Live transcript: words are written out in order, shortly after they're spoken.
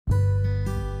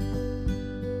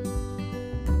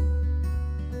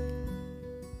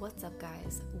What's up,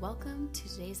 guys? Welcome to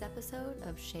today's episode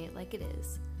of Shay It Like It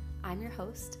Is. I'm your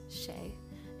host, Shay,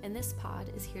 and this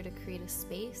pod is here to create a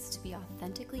space to be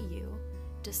authentically you,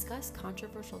 discuss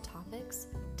controversial topics,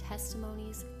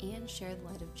 testimonies, and share the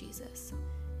light of Jesus.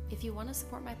 If you want to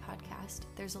support my podcast,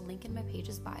 there's a link in my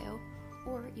page's bio,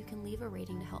 or you can leave a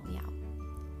rating to help me out.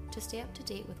 To stay up to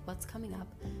date with what's coming up,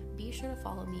 be sure to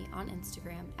follow me on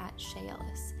Instagram at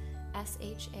ShayEllis, ShayElliss.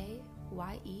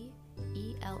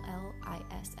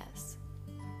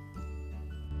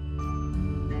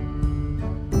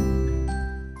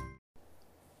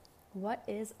 What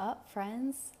is up,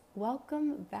 friends?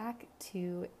 Welcome back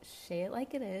to Shay It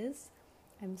Like It Is.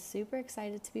 I'm super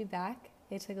excited to be back.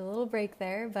 I took a little break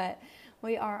there, but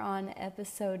we are on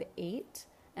episode 8,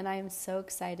 and I am so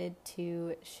excited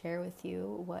to share with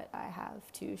you what I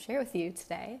have to share with you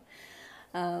today.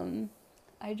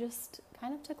 I just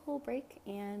kind of took a little break,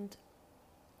 and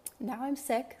now I'm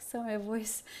sick, so my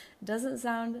voice doesn't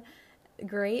sound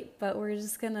great, but we're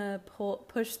just gonna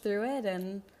push through it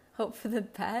and hope for the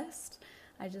best.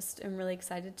 I just am really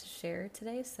excited to share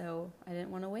today, so I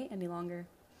didn't want to wait any longer.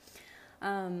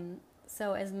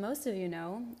 So as most of you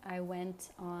know, I went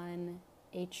on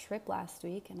a trip last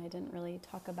week, and I didn't really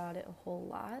talk about it a whole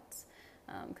lot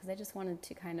because I just wanted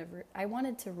to I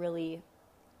wanted to really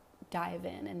dive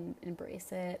in and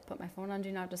embrace it, put my phone on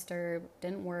Do Not Disturb,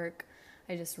 didn't work.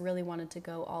 I just really wanted to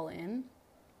go all in.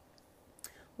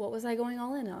 What was I going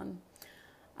all in on?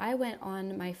 I went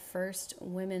on my first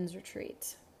women's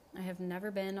retreat. I have never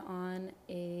been on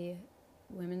a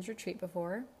women's retreat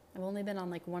before. I've only been on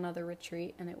like one other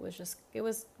retreat, and it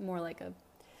was more like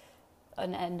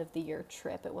an end of the year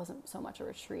trip. It wasn't so much a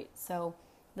retreat. So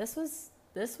this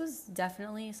was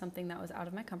definitely something that was out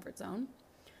of my comfort zone.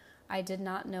 I did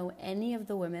not know any of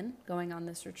the women going on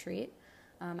this retreat.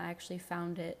 I actually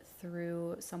found it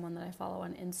through someone that I follow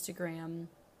on Instagram,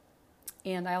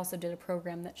 and I also did a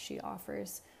program that she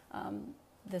offers.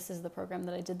 This is the program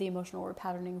that I did the emotional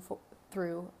repatterning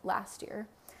through last year.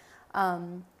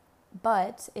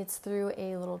 But it's through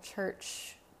a little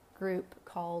church group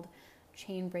called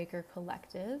Chainbreaker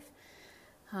Collective,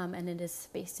 and it is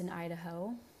based in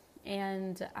Idaho.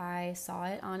 And I saw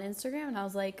it on Instagram, and I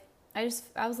was like,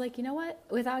 you know what?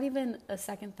 Without even a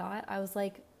second thought, I was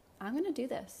like, I'm going to do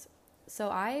this. So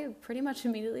I pretty much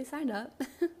immediately signed up.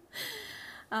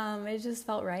 It just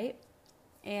felt right.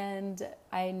 And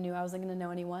I knew I wasn't going to know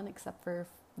anyone except for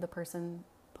the person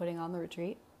putting on the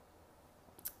retreat.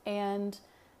 And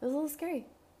it was a little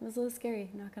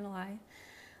scary, not going to lie.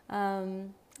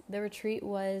 The retreat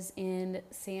was in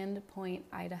Sandpoint,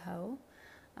 Idaho.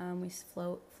 We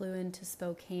flew into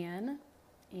Spokane,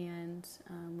 and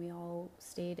we all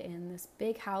stayed in this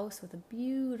big house with a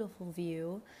beautiful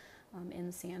view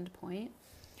in Sandpoint.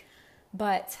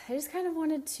 But I just kind of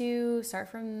wanted to start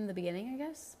from the beginning, I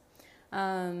guess,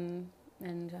 and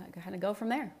kind of go from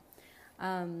there.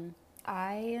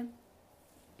 I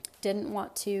didn't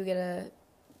want to get a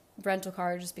rental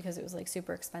car just because it was like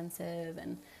super expensive,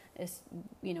 and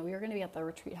we were going to be at the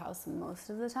retreat house most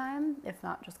of the time, if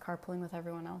not just carpooling with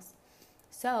everyone else.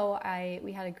 So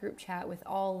we had a group chat with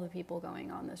all the people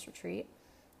going on this retreat,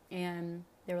 and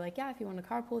they were like, yeah, if you want to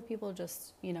carpool with people,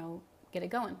 just, get it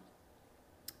going.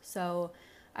 So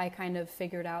I kind of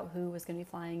figured out who was going to be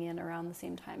flying in around the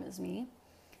same time as me.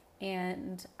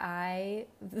 And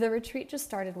the retreat just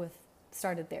started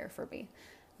there for me,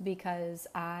 because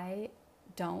I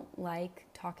don't like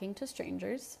talking to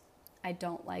strangers. I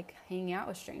don't like hanging out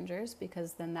with strangers,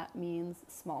 because then that means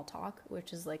small talk,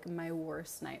 which is like my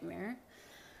worst nightmare.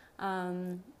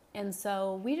 And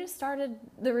so we just started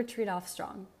the retreat off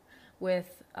strong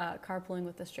with carpooling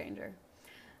with a stranger.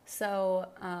 So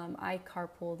I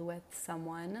carpooled with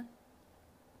someone,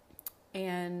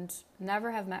 and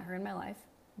never have met her in my life,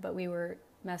 but we were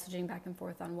messaging back and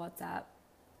forth on WhatsApp,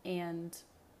 and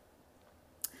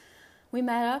we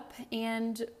met up,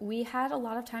 and we had a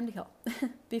lot of time to kill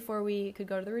before we could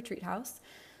go to the retreat house.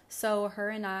 So her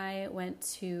and I went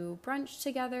to brunch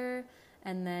together,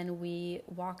 and then we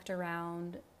walked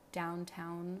around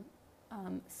downtown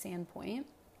Sandpoint,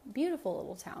 beautiful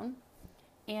little town.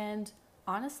 And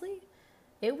honestly,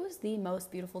 it was the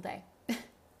most beautiful day.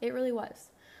 It really was.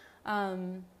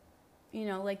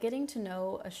 Like getting to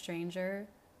know a stranger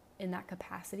in that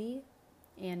capacity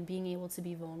and being able to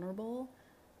be vulnerable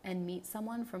and meet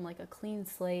someone from like a clean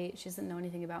slate. She doesn't know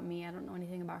anything about me. I don't know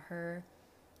anything about her.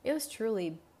 It was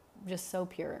truly just so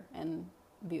pure and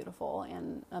beautiful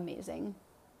and amazing.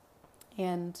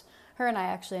 And her and I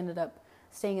actually ended up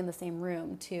staying in the same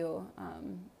room too.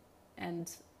 And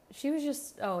she was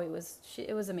just,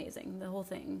 it was amazing. The whole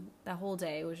thing, that whole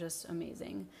day was just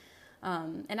amazing.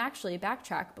 And actually,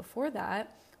 backtrack before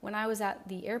that, when I was at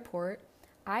the airport,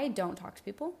 I don't talk to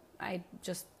people. I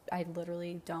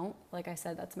literally don't. Like I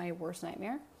said, that's my worst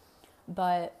nightmare.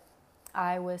 But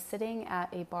I was sitting at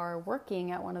a bar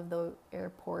working at one of the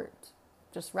airport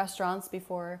just restaurants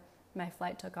before my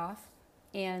flight took off.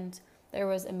 And there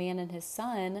was a man and his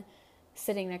son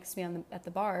sitting next to me at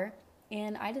the bar.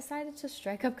 And I decided to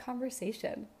strike up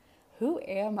conversation. Who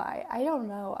am I? I don't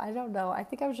know. I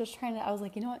think I was just I was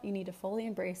like, you know what? You need to fully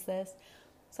embrace this.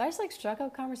 So I just like struck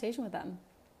up conversation with them.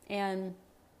 And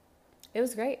it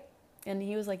was great. And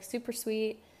he was like super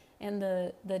sweet. And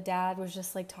the dad was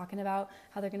just like talking about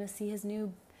how they're going to see his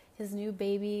new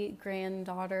baby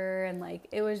granddaughter. And like,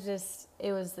 it was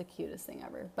the cutest thing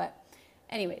ever. But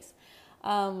anyways,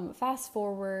 fast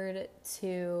forward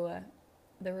to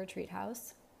the retreat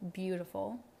house.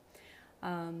 Beautiful.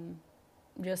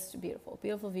 Just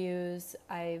beautiful views.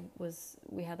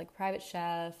 We had like a private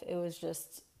chef. It was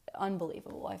just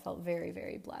unbelievable. I felt very,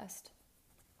 very blessed.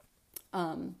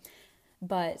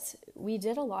 But we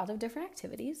did a lot of different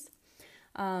activities.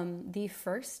 The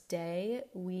first day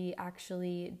we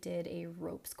actually did a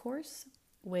ropes course,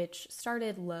 which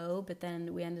started low, but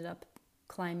then we ended up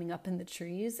climbing up in the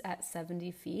trees at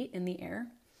 70 feet in the air,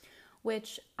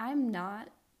 which I'm not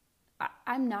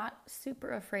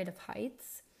super afraid of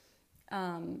heights.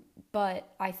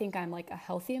 But I think I'm like a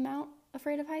healthy amount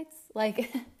afraid of heights.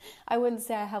 Like, I wouldn't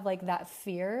say I have like that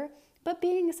fear, but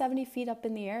being 70 feet up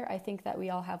in the air, I think that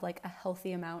we all have like a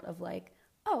healthy amount of like,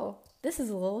 oh, this is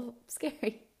a little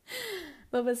scary.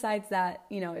 But besides that,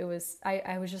 you know,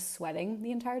 I was just sweating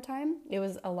the entire time. It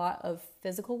was a lot of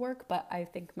physical work, but I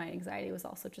think my anxiety was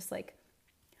also just like,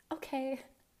 okay.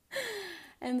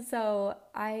 And so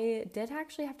I did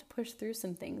actually have to push through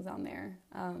some things on there.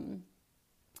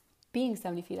 Being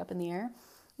 70 feet up in the air,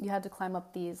 you had to climb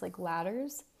up these like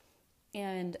ladders,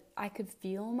 and I could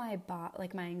feel my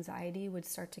anxiety would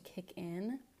start to kick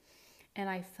in, and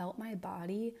I felt my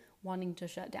body wanting to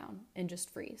shut down and just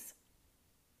freeze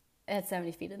at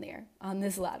 70 feet in the air on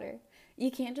this ladder.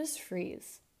 You can't just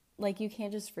freeze.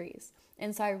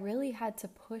 And so I really had to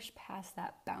push past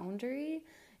that boundary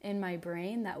in my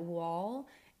brain, that wall,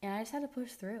 and I just had to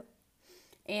push through.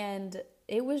 And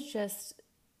it was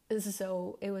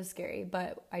scary,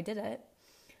 but I did it.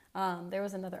 There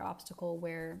was another obstacle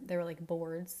where there were like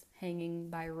boards hanging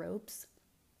by ropes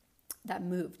that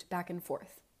moved back and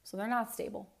forth. So they're not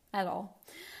stable at all.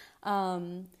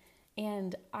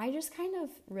 And I just kind of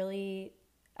really,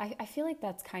 I feel like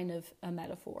that's kind of a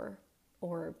metaphor,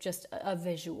 or just a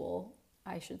visual,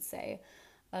 I should say,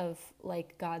 of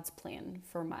like God's plan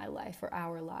for my life, for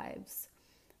our lives.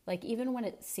 Like, even when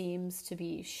it seems to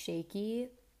be shaky,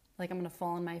 like I'm going to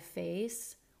fall on my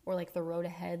face, or like the road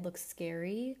ahead looks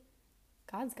scary,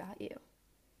 God's got you.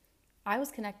 I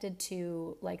was connected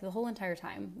to, like, the whole entire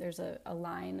time, there's a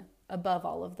line above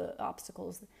all of the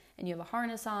obstacles, and you have a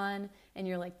harness on, and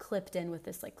you're like clipped in with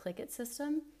this like click it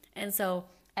system. And so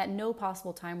at no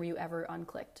possible time were you ever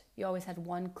unclicked. You always had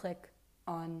one click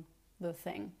on the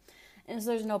thing. And so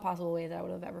there's no possible way that I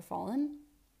would have ever fallen.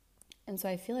 And so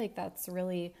I feel like that's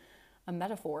really a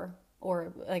metaphor,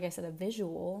 or like I said, a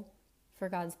visual for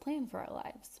God's plan for our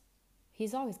lives.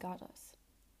 He's always got us,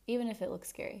 even if it looks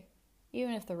scary,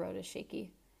 even if the road is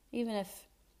shaky, even if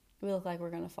we look like we're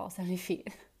going to fall 70 feet.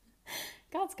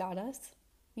 God's got us,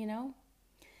 you know?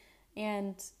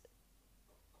 And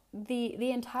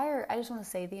the entire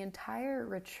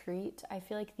retreat, I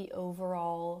feel like the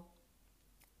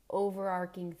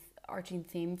overarching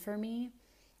theme for me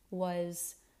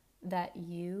was that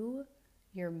your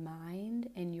mind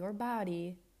and your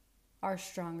body are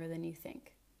stronger than you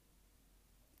think.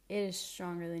 It is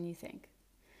stronger than you think.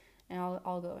 And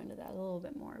I'll go into that a little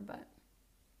bit more. But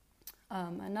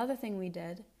another thing we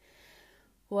did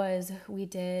was we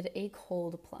did a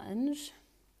cold plunge,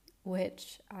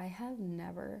 which I have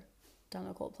never done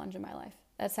a cold plunge in my life.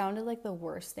 That sounded like the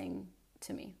worst thing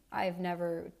to me. I've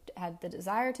never had the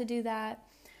desire to do that.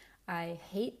 I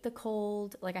hate the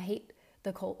cold. Like, I hate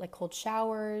the cold, like cold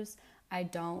showers. I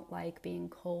don't like being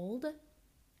cold.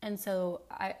 And so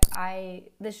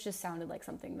this just sounded like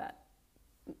something that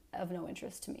of no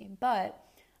interest to me. But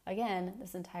again,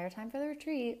 this entire time for the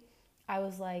retreat, I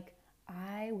was like,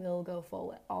 I will go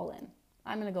all in.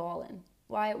 I'm going to go all in.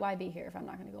 Why be here if I'm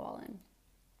not going to go all in?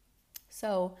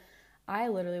 So I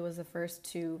literally was the first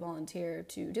to volunteer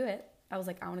to do it. I was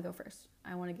like, I want to go first.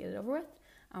 I want to get it over with.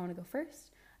 I want to go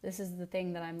first. This is the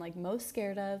thing that I'm like most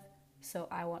scared of, so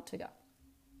I want to go.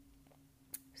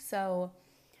 So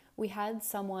we had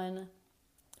someone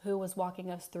who was walking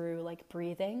us through like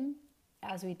breathing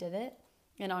as we did it.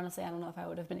 And honestly, I don't know if I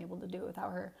would have been able to do it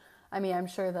without her. I mean, I'm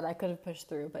sure that I could have pushed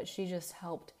through, but she just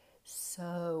helped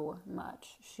so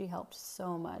much. She helped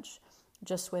so much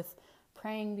just with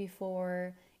praying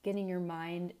before, getting your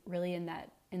mind really in that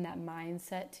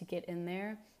mindset to get in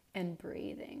there, and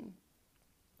breathing.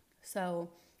 So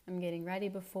I'm getting ready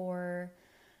before.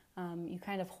 You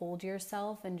kind of hold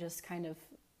yourself and just kind of,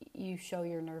 you show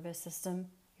your nervous system,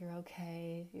 you're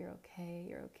okay, you're okay,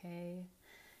 you're okay,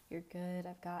 you're good,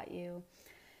 I've got you.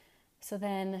 So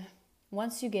then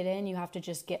once you get in, you have to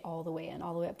just get all the way in,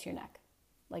 all the way up to your neck.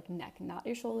 Like neck, not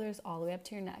your shoulders, all the way up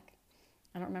to your neck.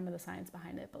 I don't remember the science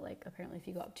behind it, but like apparently if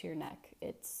you go up to your neck,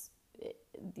 it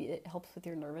helps with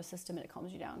your nervous system and it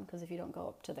calms you down. Because if you don't go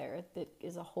up to there, it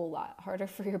is a whole lot harder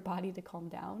for your body to calm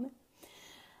down.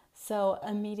 So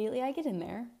immediately I get in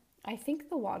there. I think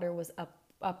the water was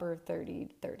upper 30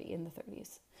 in the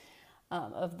 30s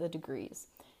of the degrees.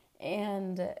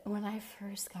 And when I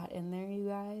first got in there, you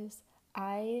guys,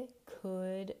 I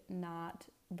could not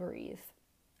breathe.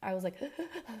 I was like,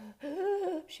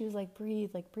 she was like,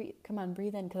 breathe, come on,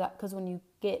 breathe in. Because when you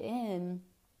get in,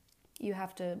 you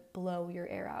have to blow your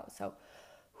air out. So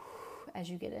as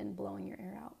you get in, blowing your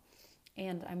air out.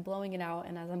 And I'm blowing it out.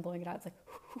 And as I'm blowing it out, it's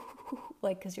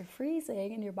like, because you're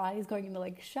freezing and your body's going into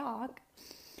like shock.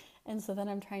 And so then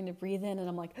I'm trying to breathe in and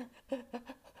I'm like,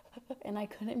 and I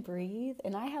couldn't breathe.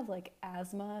 And I have like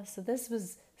asthma. So this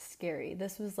was scary.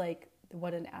 This was like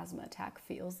what an asthma attack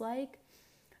feels like.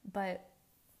 But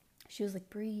she was like,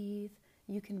 breathe,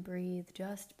 you can breathe,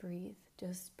 just breathe,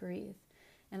 just breathe.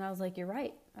 And I was like, you're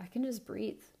right, I can just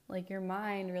breathe. Like your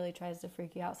mind really tries to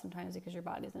freak you out sometimes because your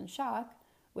body's in shock,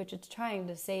 which it's trying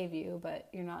to save you, but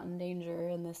you're not in danger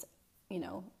in this,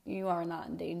 you are not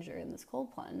in danger in this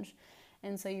cold plunge.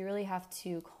 And so you really have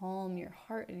to calm your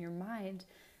heart and your mind.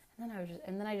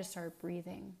 And then I just started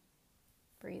breathing.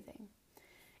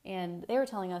 And they were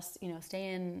telling us,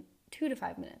 stay in 2 to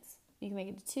 5 minutes. You can make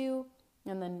it to 2,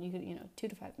 and then you could, 2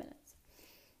 to 5 minutes.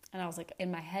 And I was like,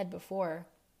 in my head before,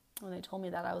 when they told me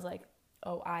that, I was like,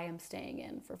 oh, I am staying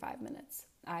in for 5 minutes.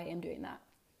 I am doing that.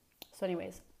 So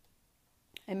anyways,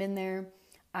 I'm in there.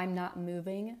 I'm not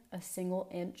moving a single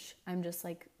inch. I'm just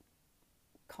like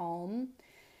calm.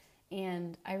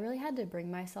 And I really had to bring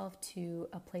myself to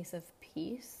a place of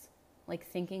peace, like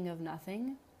thinking of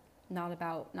nothing, not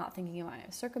thinking of my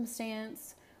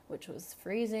circumstance, which was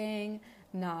freezing,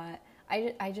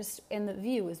 I just, and the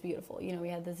view was beautiful. We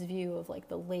had this view of like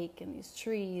the lake and these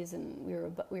trees, and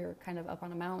we were kind of up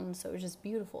on a mountain, so it was just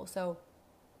beautiful. So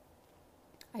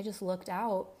I just looked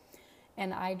out,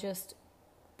 and I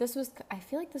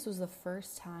feel like this was the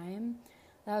first time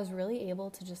that I was really able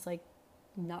to just like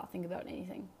not think about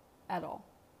anything at all.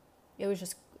 It was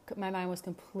just, my mind was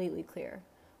completely clear,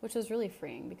 which was really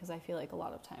freeing, because I feel like a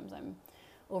lot of times I'm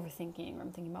overthinking, or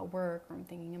I'm thinking about work, or I'm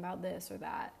thinking about this or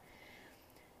that.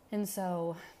 And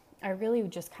so I really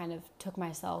just kind of took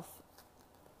myself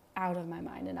out of my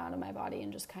mind and out of my body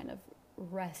and just kind of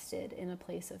rested in a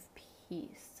place of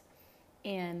peace.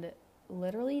 And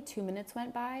literally 2 minutes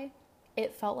went by.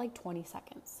 It felt like 20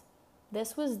 seconds.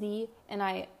 This was and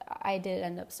I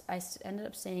ended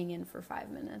up staying in for 5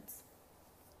 minutes.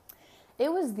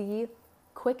 It was the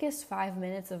quickest 5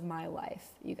 minutes of my life,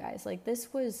 you guys. Like it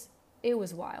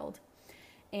was wild.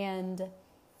 And,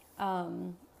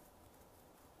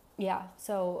 yeah,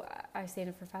 so I stayed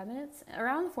in for 5 minutes.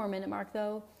 Around the 4 minute mark,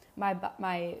 though, my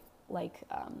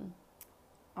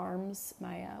arms,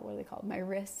 what are they called? My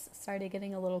wrists started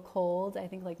getting a little cold. I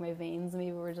think like my veins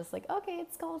maybe were just like, okay,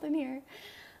 it's cold in here.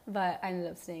 But I ended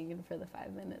up staying in for the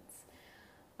 5 minutes.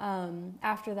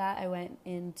 After that, I went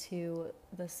into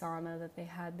the sauna that they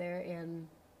had there and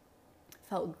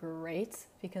felt great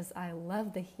because I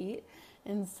love the heat.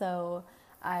 And so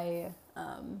I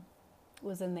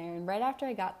was in there, and right after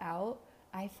I got out,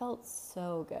 I felt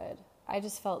so good. I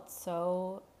just felt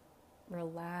so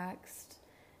relaxed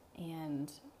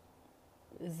and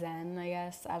zen, I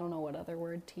guess. I don't know what other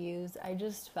word to use. I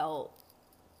just felt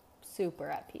super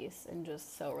at peace and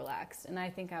just so relaxed. And I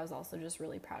think I was also just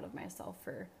really proud of myself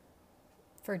for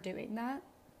doing that.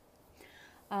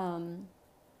 And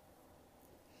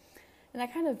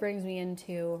that kind of brings me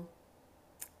into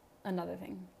another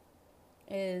thing,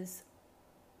 is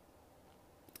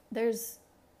there's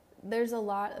a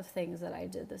lot of things that I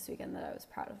did this weekend that I was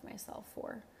proud of myself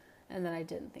for, and that I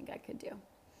didn't think I could do.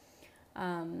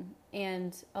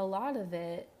 And a lot of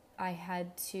it, I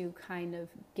had to kind of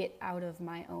get out of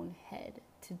my own head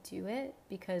to do it,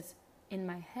 because in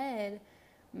my head,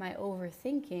 my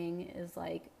overthinking is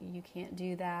like, you can't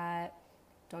do that,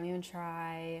 don't even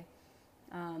try.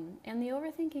 And the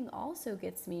overthinking also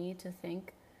gets me to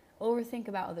overthink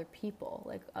about other people,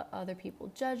 like other people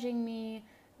judging me,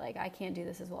 like I can't do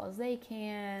this as well as they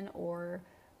can, or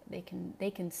they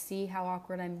can see how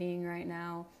awkward I'm being right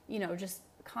now. You know, just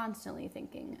constantly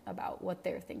thinking about what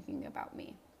they're thinking about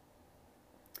me.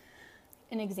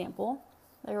 An example,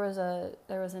 there was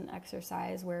an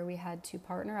exercise where we had to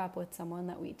partner up with someone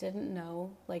that we didn't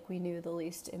know, like we knew the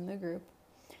least in the group,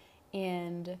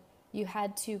 and you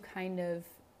had to kind of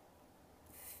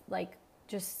like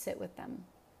just sit with them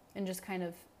and just kind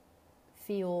of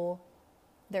feel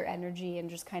their energy and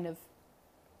just kind of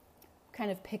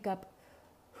pick up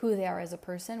who they are as a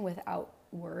person without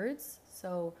words.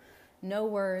 So no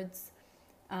words,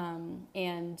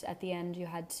 and at the end you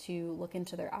had to look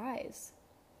into their eyes.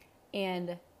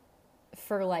 And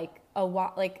for like a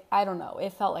while, like, I don't know,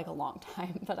 it felt like a long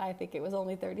time, but I think it was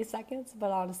only 30 seconds,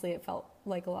 but honestly it felt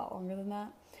like a lot longer than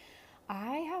that.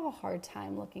 I have a hard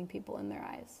time looking people in their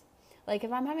eyes. Like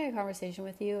if I'm having a conversation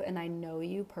with you and I know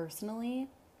you personally,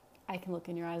 I can look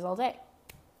in your eyes all day.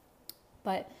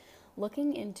 But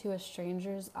looking into a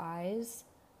stranger's eyes,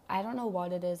 I don't know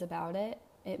what it is about it.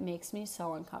 It makes me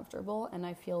so uncomfortable, and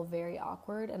I feel very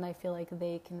awkward, and I feel like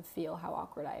they can feel how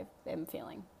awkward I am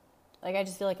feeling. Like I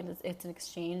just feel like it's an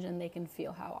exchange, and they can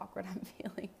feel how awkward I'm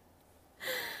feeling.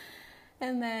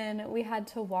 And then we had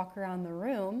to walk around the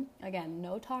room. Again,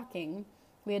 no talking.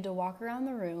 We had to walk around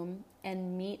the room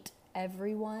and meet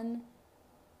everyone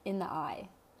in the eye.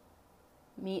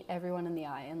 Meet everyone in the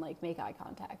eye and like make eye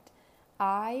contact.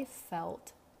 I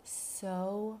felt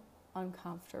so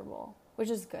uncomfortable,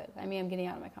 which is good. I mean, I'm getting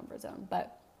out of my comfort zone,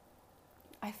 but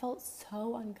I felt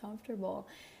so uncomfortable.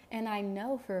 And I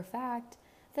know for a fact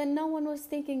that no one was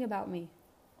thinking about me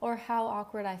or how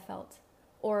awkward I felt.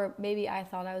 Or maybe I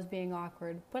thought I was being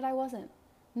awkward, but I wasn't.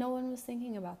 No one was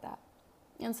thinking about that.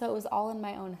 And so it was all in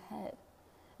my own head.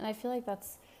 And I feel like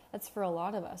that's for a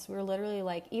lot of us. We're literally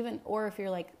like, or if you're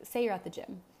like, say you're at the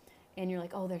gym and you're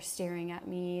like, oh, they're staring at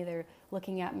me, they're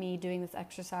looking at me doing this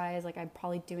exercise, like I'm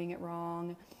probably doing it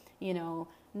wrong. You know,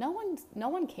 no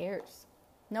one cares.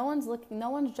 No one's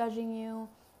judging you.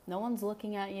 No one's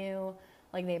looking at you.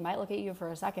 Like they might look at you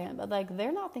for a second, but like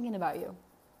they're not thinking about you.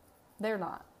 They're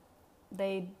not.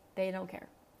 They don't care.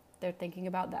 They're thinking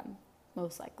about them,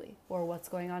 most likely, or what's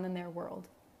going on in their world.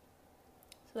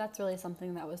 So that's really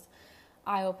something that was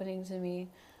eye-opening to me.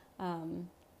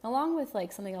 Along with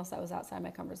like something else that was outside my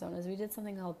comfort zone is we did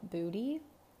something called Booty,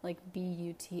 like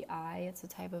B-U-T-I. It's a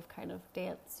type of kind of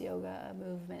dance yoga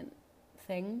movement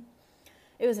thing.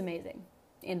 It was amazing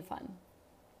and fun.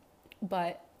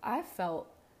 But I felt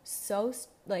so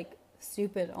like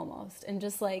stupid almost and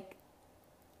just like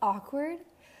awkward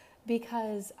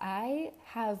because I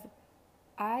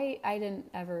didn't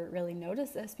ever really notice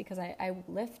this because I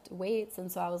lift weights,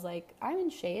 and so I was like, I'm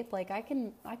in shape, like I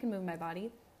can move my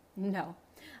body. No,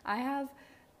 I have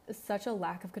such a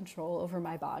lack of control over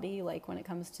my body, like when it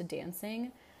comes to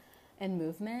dancing and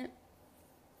movement.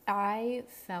 I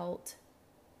felt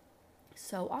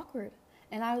so awkward,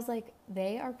 and I was like,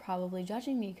 they are probably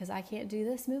judging me because I can't do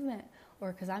this movement,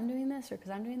 or because I'm doing this, or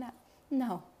because I'm doing that.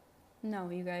 No,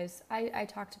 you guys. I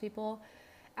talked to people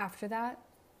after that,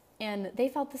 and they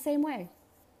felt the same way.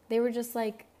 They were just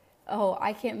like, oh,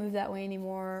 I can't move that way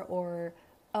anymore, or,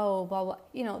 oh, blah, blah.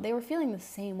 You know, they were feeling the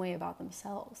same way about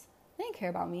themselves. They didn't care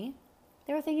about me.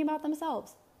 They were thinking about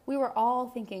themselves. We were all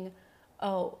thinking,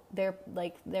 oh, they're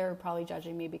probably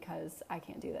judging me because I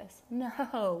can't do this.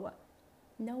 No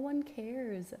one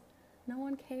cares. No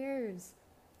one cares.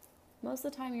 Most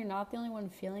of the time, you're not the only one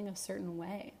feeling a certain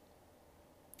way.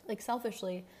 Like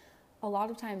selfishly, a lot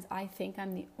of times I think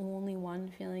I'm the only one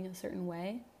feeling a certain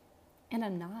way, and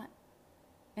I'm not.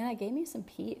 And that gave me some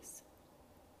peace.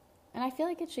 And I feel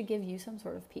like it should give you some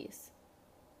sort of peace.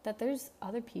 That there's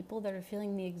other people that are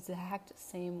feeling the exact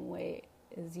same way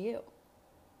as you.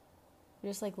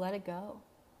 Just like let it go.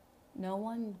 No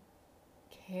one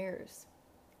cares.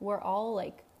 We're all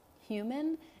like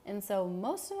human, and so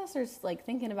most of us are like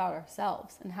thinking about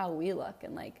ourselves and how we look,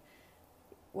 and like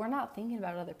we're not thinking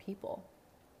about other people.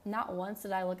 Not once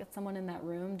did I look at someone in that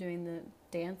room doing the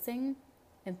dancing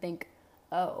and think,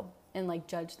 oh, and like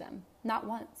judge them. Not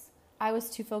once. I was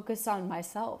too focused on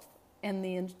myself and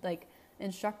the like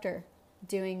instructor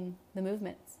doing the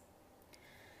movements.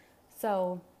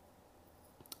 So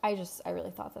I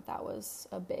really thought that was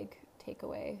a big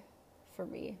takeaway for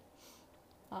me.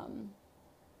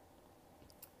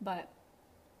 But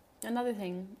another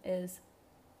thing is,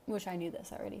 which I knew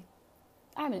this already,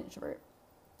 I'm an introvert.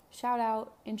 Shout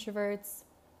out, introverts,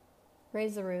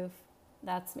 raise the roof.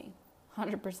 That's me,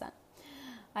 100%.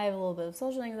 I have a little bit of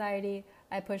social anxiety.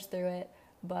 I push through it,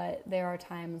 but there are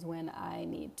times when I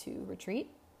need to retreat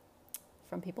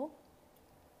from people.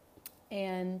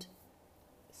 And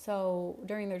So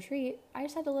during the retreat, I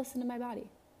just had to listen to my body.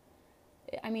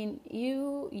 I mean,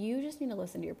 you just need to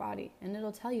listen to your body, and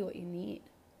it'll tell you what you need.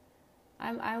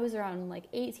 I was around like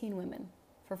 18 women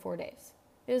for 4 days.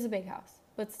 It was a big house,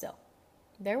 but still.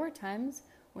 There were times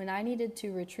when I needed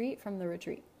to retreat from the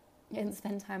retreat and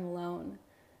spend time alone.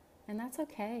 And that's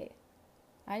okay.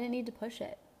 I didn't need to push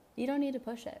it. You don't need to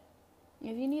push it.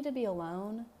 If you need to be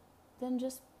alone, then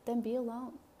be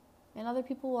alone. And other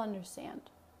people will understand.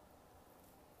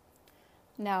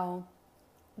 Now,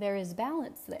 there is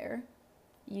balance there.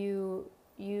 You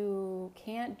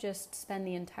can't just spend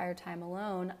the entire time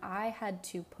alone. I had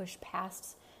to push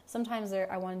past. Sometimes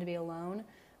I wanted to be alone,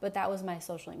 but that was my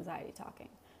social anxiety talking.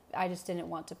 I just didn't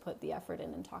want to put the effort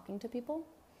in talking to people.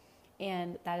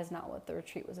 And that is not what the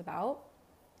retreat was about.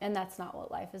 And that's not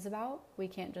what life is about. We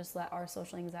can't just let our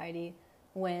social anxiety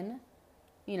win.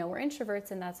 You know, we're introverts,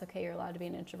 and that's okay. You're allowed to be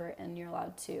an introvert, and you're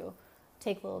allowed to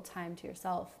take a little time to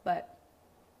yourself. But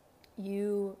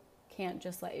you can't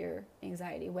just let your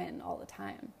anxiety win all the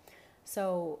time.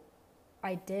 So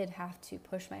I did have to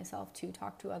push myself to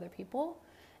talk to other people.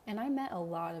 And I met a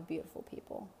lot of beautiful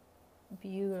people,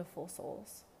 beautiful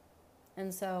souls.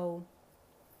 And so,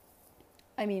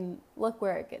 I mean, look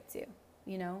where it gets you,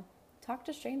 you know? Talk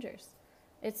to strangers.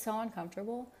 It's so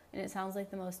uncomfortable, and it sounds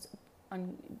like the most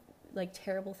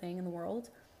terrible thing in the world.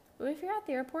 But if you're at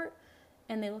the airport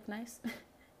and they look nice,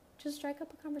 just strike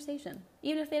up a conversation.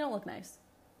 Even if they don't look nice.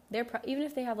 Even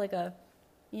if they have like a,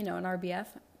 you know, an RBF,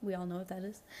 we all know what that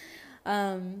is.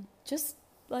 Just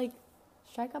like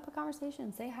strike up a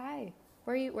conversation. Say hi.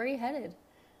 Where are you headed?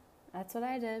 That's what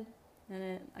I did.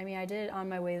 And I did it on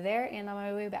my way there and on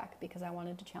my way back because I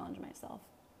wanted to challenge myself.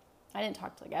 I didn't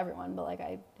talk to like everyone, but if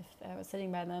I was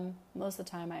sitting by them, most of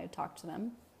the time I talked to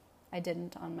them. I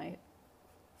didn't on my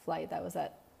flight that was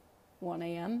at 1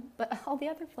 a.m., but all the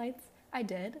other flights I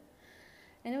did.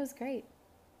 And it was great.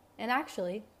 And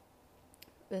actually,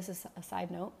 this is a side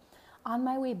note, on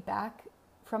my way back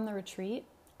from the retreat,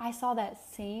 I saw that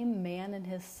same man and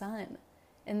his son.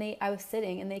 And I was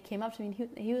sitting, and they came up to me,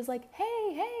 and he was like,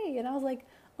 hey, and I was like,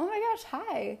 oh my gosh,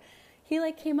 hi. He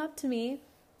like came up to me,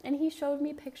 and he showed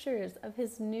me pictures of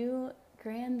his new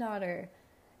granddaughter,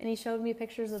 and he showed me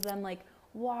pictures of them like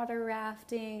water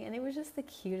rafting, and it was just the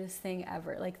cutest thing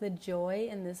ever. Like the joy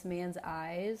in this man's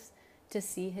eyes to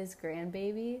see his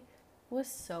grandbaby was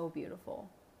so beautiful.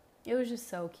 It was just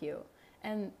so cute.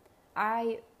 And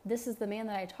this is the man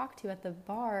that I talked to at the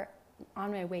bar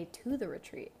on my way to the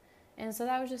retreat. And so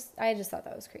I just thought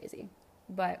that was crazy.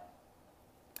 But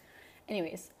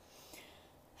anyways,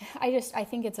 I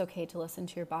think it's okay to listen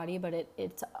to your body, but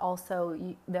it's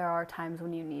also, there are times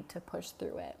when you need to push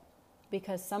through it.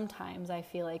 Because sometimes I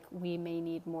feel like we may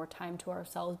need more time to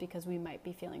ourselves because we might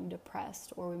be feeling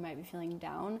depressed or we might be feeling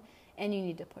down, and you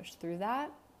need to push through that,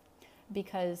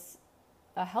 because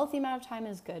a healthy amount of time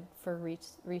is good for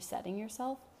resetting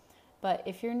yourself. But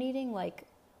if you're needing like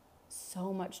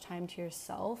so much time to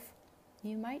yourself,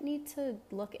 you might need to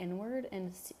look inward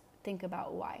and think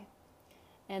about why.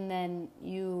 And then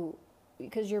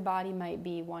because your body might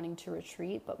be wanting to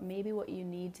retreat, but maybe what you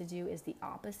need to do is the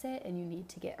opposite, and you need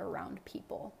to get around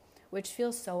people, which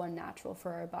feels so unnatural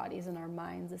for our bodies and our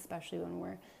minds, especially when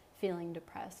we're feeling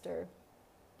depressed or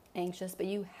anxious. But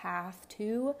you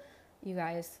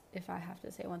guys, if I have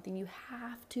to say one thing, you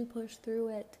have to push through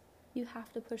it. You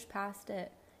have to push past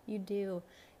it. You do.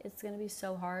 It's going to be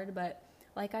so hard, but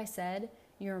like I said,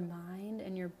 your mind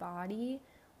and your body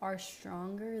are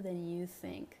stronger than you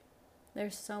think.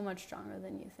 They're so much stronger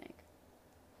than you think.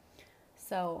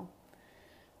 So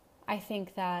I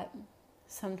think that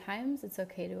sometimes it's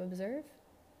okay to observe,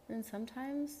 and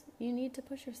sometimes you need to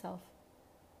push yourself.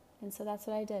 And so that's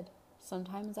what I did.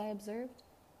 Sometimes I observed,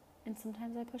 and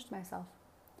sometimes I pushed myself.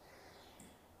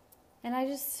 And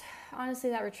honestly,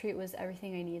 that retreat was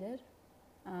everything I needed.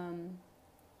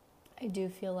 I do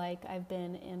feel like I've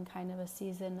been in a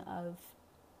season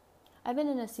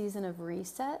of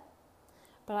reset,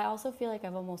 but I also feel like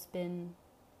I've almost been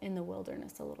in the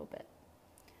wilderness a little bit.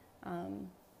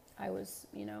 I was,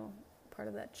 part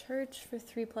of that church for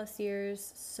 3+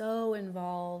 years, so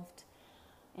involved.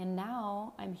 And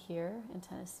now I'm here in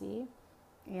Tennessee,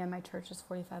 and my church is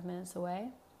 45 minutes away.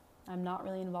 I'm not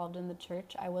really involved in the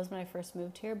church. I was when I first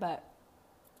moved here, but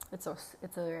it's a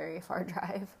very far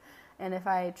drive. And if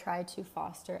I try to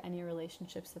foster any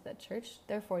relationships at that church,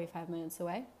 they're 45 minutes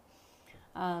away.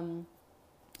 I'm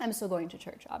still going to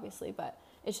church, obviously, but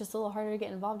it's just a little harder to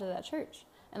get involved at that church.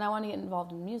 And I want to get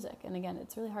involved in music. And again,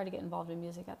 it's really hard to get involved in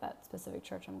music at that specific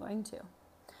church I'm going to.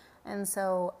 And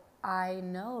so I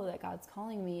know that God's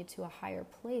calling me to a higher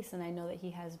place, and I know that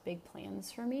He has big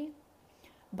plans for me,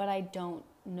 but I don't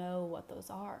know what those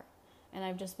are. And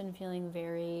I've just been feeling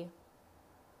very,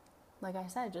 like I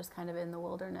said, just kind of in the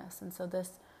wilderness. And so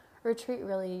this retreat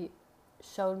really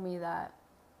showed me that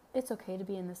it's okay to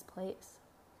be in this place.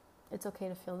 It's okay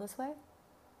to feel this way.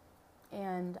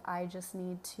 And I just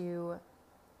need to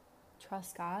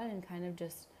trust God and kind of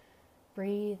just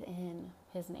breathe in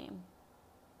his name,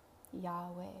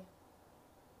 Yahweh.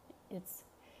 It's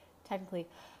technically,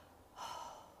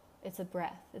 it's a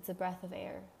breath. It's a breath of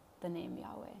air, the name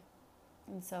Yahweh.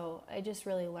 And so I just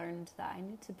really learned that I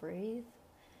need to breathe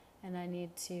and I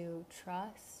need to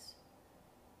trust,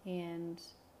 and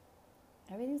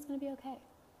everything's going to be okay.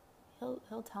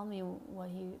 He'll tell me what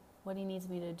he needs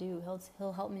me to do.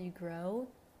 He'll help me grow,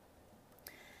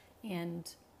 and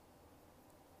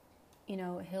you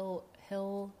know, he'll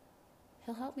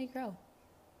help me grow.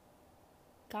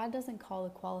 God doesn't call the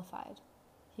qualified.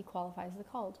 He qualifies the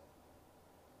called.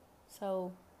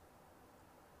 So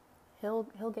he'll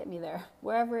get me there.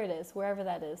 Wherever it is, wherever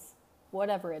that is,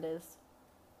 whatever it is,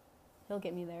 he'll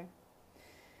get me there.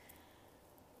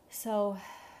 So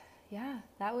yeah,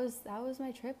 that was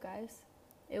my trip, guys.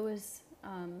 It was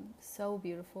so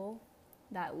beautiful.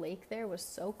 That lake there was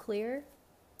so clear.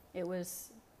 It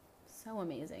was so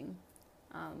amazing.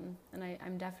 And I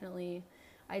definitely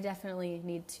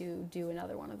need to do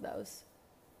another one of those,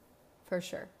 for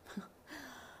sure.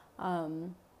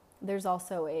 There's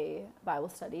also a Bible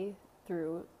study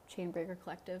through Chainbreaker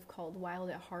Collective called Wild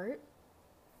at Heart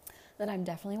that I'm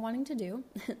definitely wanting to do.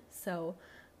 So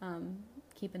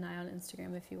keep an eye on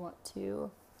Instagram if you want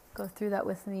to go through that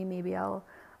with me. Maybe I'll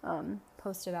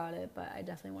post about it, but I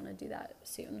definitely want to do that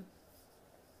soon.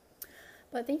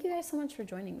 But thank you guys so much for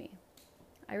joining me.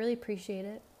 I really appreciate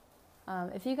it.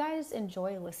 If you guys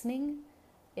enjoy listening,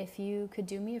 if you could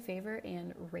do me a favor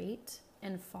and rate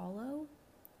and follow,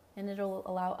 and it'll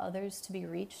allow others to be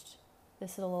reached.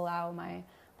 This will allow my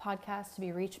podcast to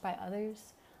be reached by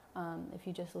others. If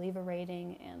you just leave a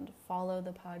rating and follow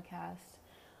the podcast,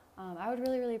 I would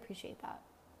really, really appreciate that.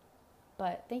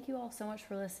 But thank you all so much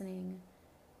for listening,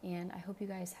 and I hope you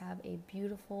guys have a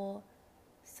beautiful,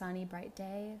 sunny, bright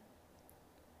day,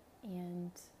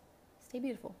 and stay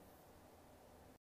beautiful.